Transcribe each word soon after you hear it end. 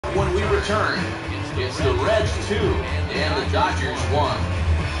return. It's the Reds 2 and the Dodgers 1.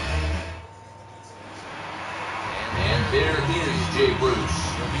 And there is Jay Bruce.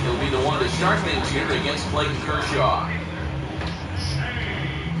 He'll be the one to start things here against Clayton Kershaw.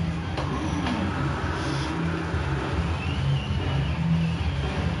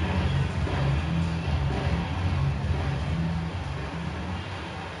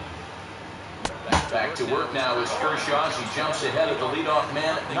 Back to work now is Kershaw as he jumps ahead of the leadoff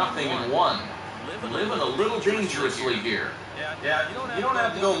man, 0-1. Living a little dangerously here. Yeah, you don't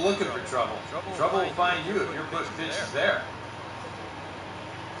have to go looking for trouble. Trouble will find you if your pitch is there.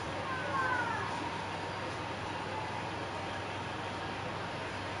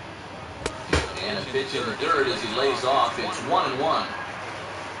 And a pitch in the third as he lays off. It's 1-1.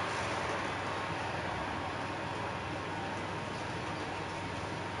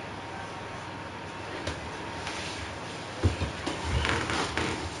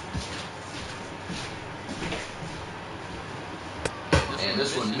 And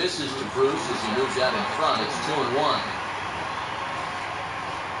this one misses to Bruce as he moves out in front. It's 2-1.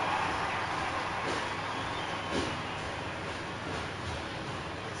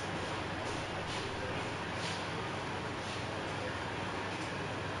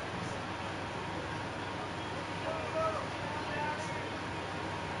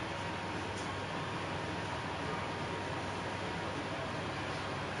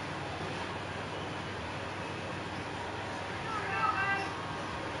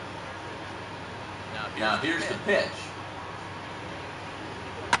 Now here's the pitch.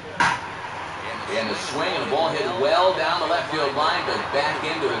 And the swing and the ball hit well down the left field line, but back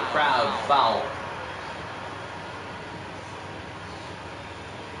into the crowd, foul.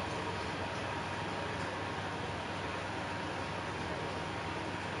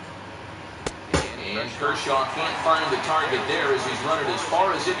 And Kershaw can't find the target there as he's run it as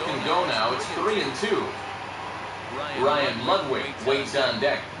far as it can go now. It's 3-2. Ryan Ludwig waits on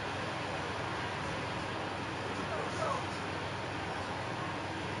deck.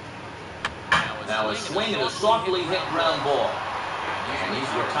 Now a swing and a softly hit ground ball. And he's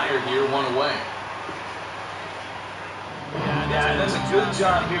retired here, 1 away. Yeah, that's a good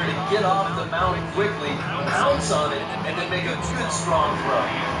job here to get off the mound quickly, pounce on it, and then make a good strong throw.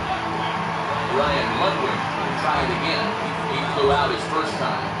 Ryan Ludwig will try it again. He flew out his first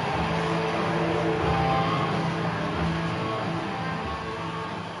time.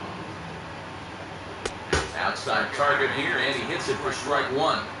 Outside target here, and he hits it for strike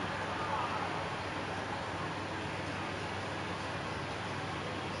 1.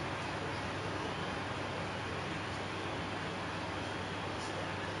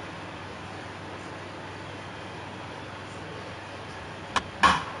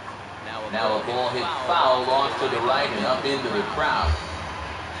 Now a ball hit foul off to the right and up into the crowd.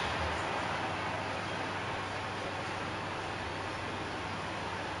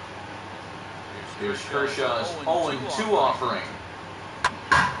 Here's Kershaw's 0-2 offering.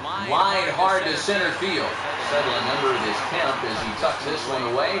 Line hard to center field. Settling under his camp as he tucks this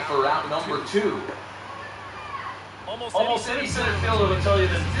one away for out number 2. Almost any center fielder will tell you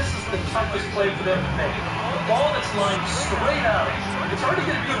that this is the toughest play for them to make. The ball that's lined straight out. It's hard to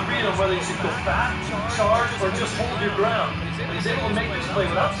get a good read on whether you should go fast, charge, or just hold your ground. But he's able to make this play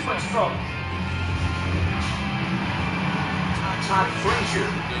without too much trouble. Todd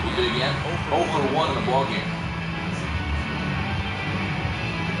Frazier did it again. 0-1 in the ballgame.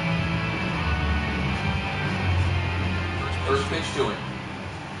 First pitch to him.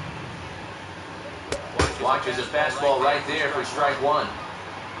 Watches a fastball right there for strike 1.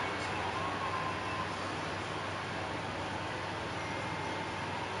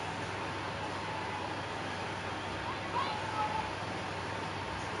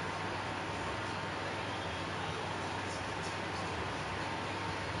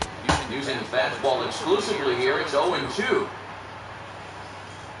 Using the fastball exclusively here, it's 0-2.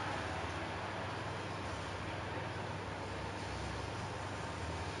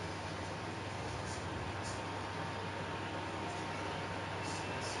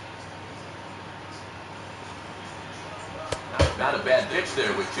 Not a bad pitch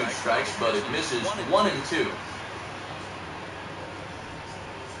there with 2 strikes, but it misses 1-2.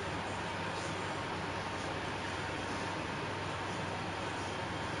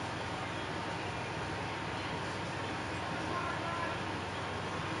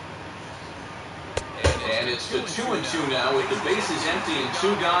 And it's to 2-2 now with the bases empty and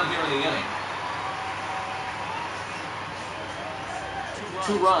 2 gone here in the inning.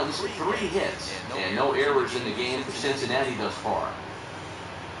 2 runs, 3 hits, and no errors in the game for Cincinnati thus far.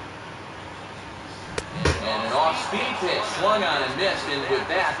 And an off-speed pitch swung on and missed, and with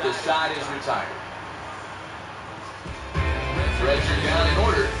that, the side is retired. Reds are down in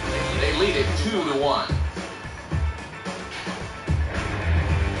order. They lead it 2-1.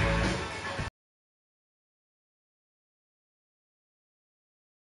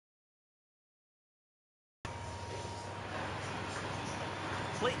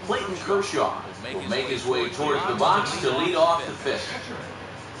 Clayton Kershaw will make his way towards the box to lead off the fifth.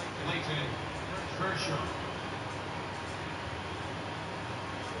 Clayton Kershaw.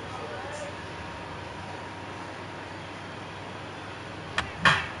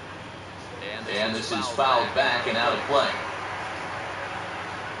 And this is fouled back and out of play.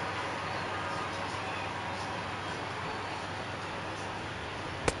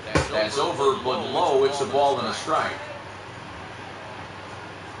 That's over, but low. It's a ball and a strike.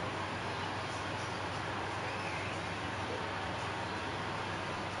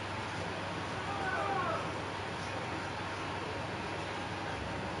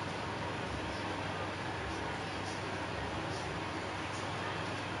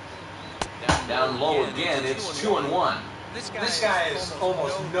 Down low again, it's 2-1. This guy is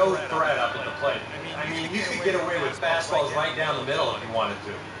almost no threat up at the plate. I mean, you could get away with fastballs right down the middle if you wanted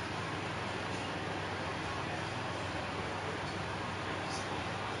to.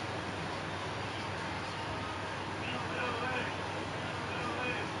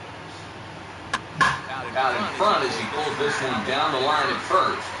 Out in front as he pulls this one down the line at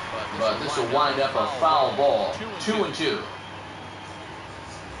first. But this will wind up a foul ball. 2-2.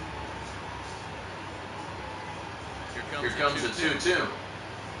 Here comes the 2-2.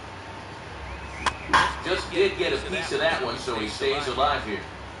 Just did get a piece of that one, so he stays alive here.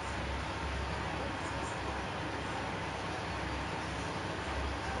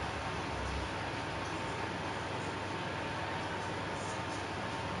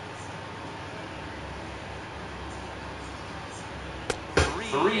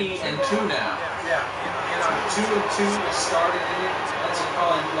 Three and two now. Yeah, 2-2 to start an inning. That's a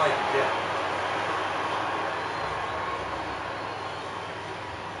call you'd like to get.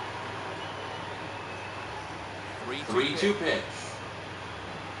 3-2 pitch.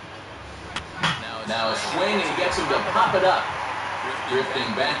 Now a swing, and he gets him to pop it up.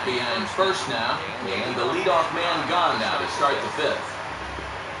 Drifting back behind first now, and the leadoff man gone now to start the fifth.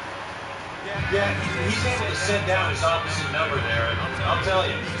 Yeah, he's able to set down his opposite number there, and I'll tell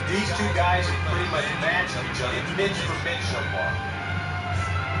you, these two guys have pretty much matched each other pitch for pitch so far.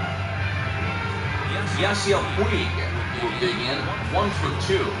 Yasiel Puig will dig in, 1 for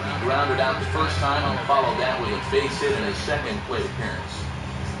 2. He grounded out the first time and followed that with a base hit in his second plate appearance.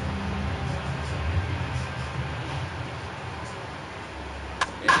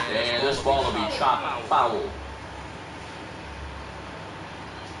 And this ball will be chopped foul.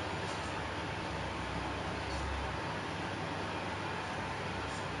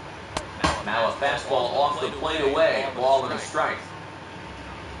 Now a fastball off the plate away, ball and a strike.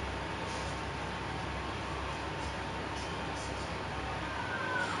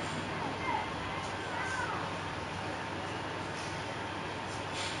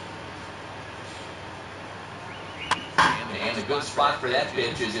 And a good spot for that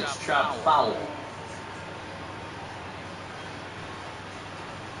pitch is it's chopped foul.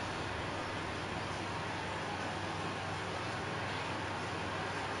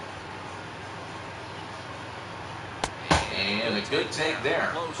 And a good take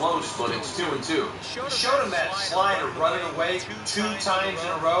there. Close, but it's 2-2. Showed him that slider running away 2 times in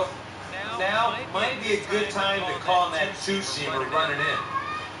a row. Now might be a good time to call him that 2-seamer running in.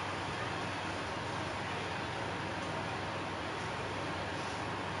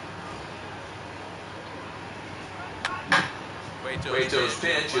 Cueto's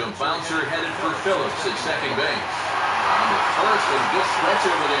pitch, a bouncer headed for Phillips at second base. On the first, and good stretch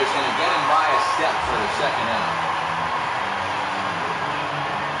over there is going to get him by a step for the second out.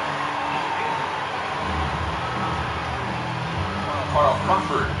 Carl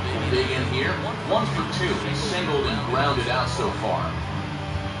Crawford will dig in here. 1 for 2. He's singled and grounded out so far.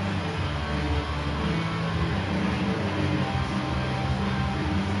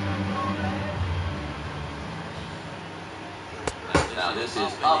 Now this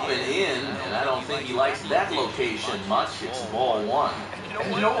is up and in, and I don't think he likes that location much. It's ball 1.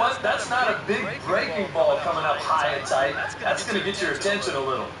 And you know what? That's not a big breaking ball coming up high and tight. That's going to get your attention a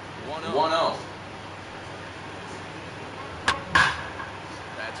little. 1-0.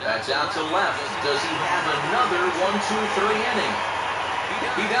 That's out to left. Does he have another 1-2-3 inning?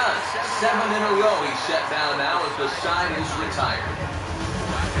 He does. 7 in a row he's set down now as the side is retired.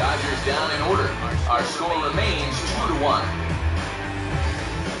 Dodgers down in order. Our score remains 2-1.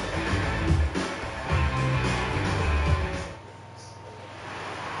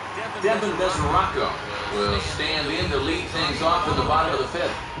 Devin Mesoraco will stand in to lead things off in the bottom of the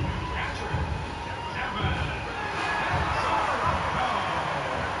fifth.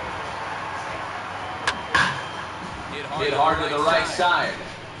 Hit hard to the right side.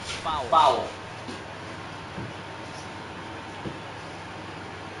 Foul.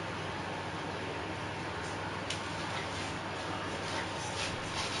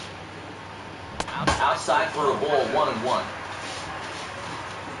 Outside for a ball, 1-1.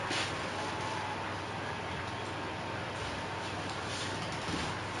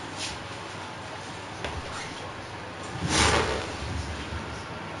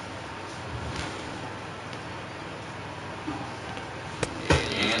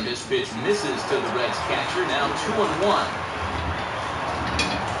 And this pitch misses to the Reds catcher, now 2-1.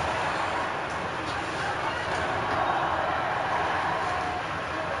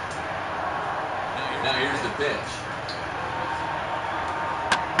 Now here's the pitch.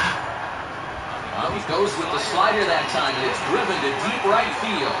 He goes with the slider that time, and it's driven to deep right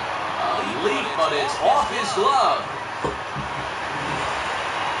field. A leap, but it's off his glove.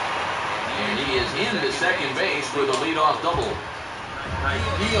 And he is into second base with a leadoff double.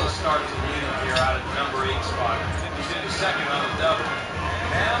 Ideal start to the inning here out of the number 8 spot. He's into second on the double.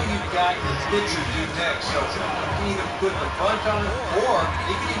 Now you've got your pitcher do next, so you can either put the bunt on him, or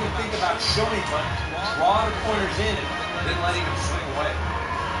you can even think about showing bunt, draw the corners in, and then letting him swing away.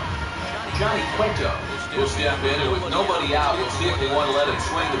 Johnny Cueto will step in, and with nobody out, we'll see if they want to let him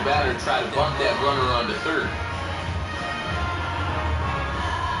swing the bat or try to bunt that runner onto third.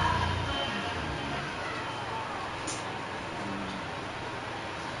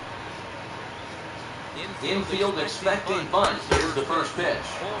 Infield expecting bunt. Here's the first pitch.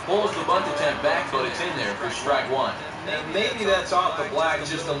 Pulls the bunt attempt back, but it's in there for strike one. And maybe that's off the black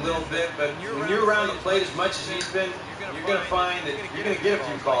just a little bit, but when you're around the plate as much as he's been, you're going to find that you're going to get a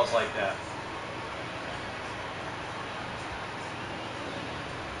few calls like that.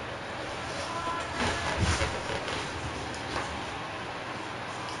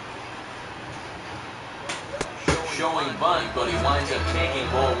 Showing bunt, but he winds up taking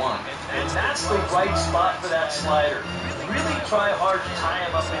ball one. And that's the right spot for that slider. Really try hard to tie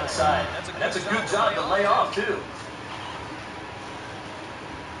him up inside. And that's a good job to lay off, too.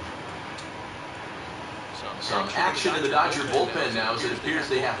 Some action in the Dodger bullpen now, as it appears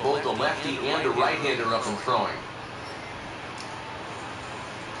they have both a lefty and a right-hander up and throwing.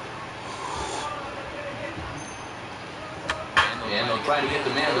 And they'll try to get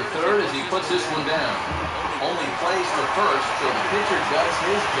the man to third as he puts this one down. Only plays to first, so the pitcher does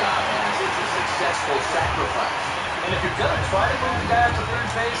his job as it's a successful sacrifice. And if you're going to try to move the guy up to third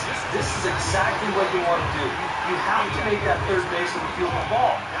base, this is exactly what you want to do. You have to make that third baseman feel the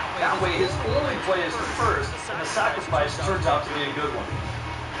ball. That way his only play is to first, and the sacrifice turns out to be a good one.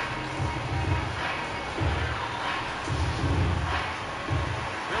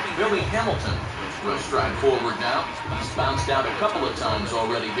 Billy Hamilton will stride forward now. He's bounced out a couple of times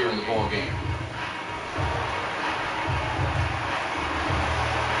already here in the ballgame.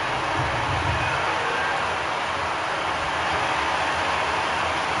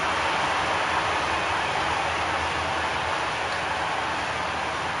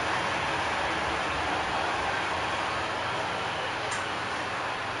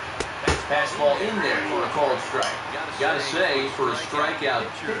 Fastball in there for a called strike. Gotta say, for a strikeout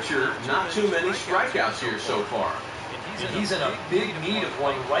pitcher, not too many strikeouts here so far. And he's in a big need of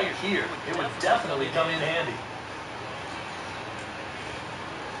one right here. It would definitely come in handy.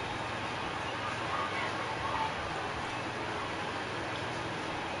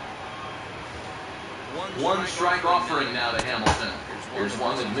 One strike offering now to Hamilton. Here's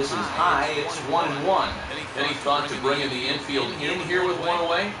one that misses high. It's 1-1. Any thought to bringing the infield in here with one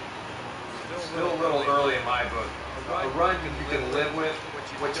away? Still a little early in my book. A run you can live with.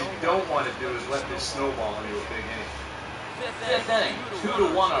 What you don't want to do is let this snowball into a big inning. Fifth inning,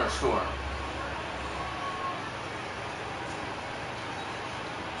 2-1 our score.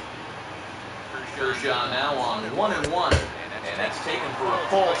 Kershaw now on 1-1, and that's taken for a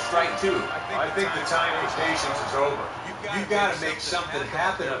full strike two. I think the time for patience is over. You've got to make something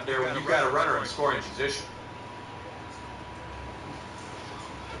happen up there when you've got a runner in scoring position.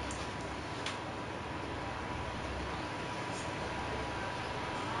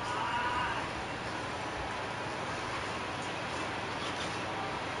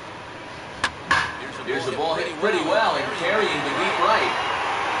 Here's the ball hitting pretty well and carrying to deep right.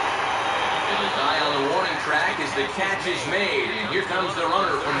 It'll die on the warning track as the catch is made, and here comes the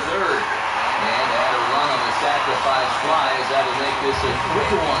runner from third. And add a run on the sacrifice fly as that'll make this a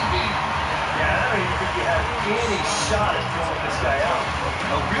 3-1 game. Yeah, I don't even think you had any shot at throwing this guy out.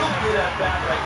 A real that bat right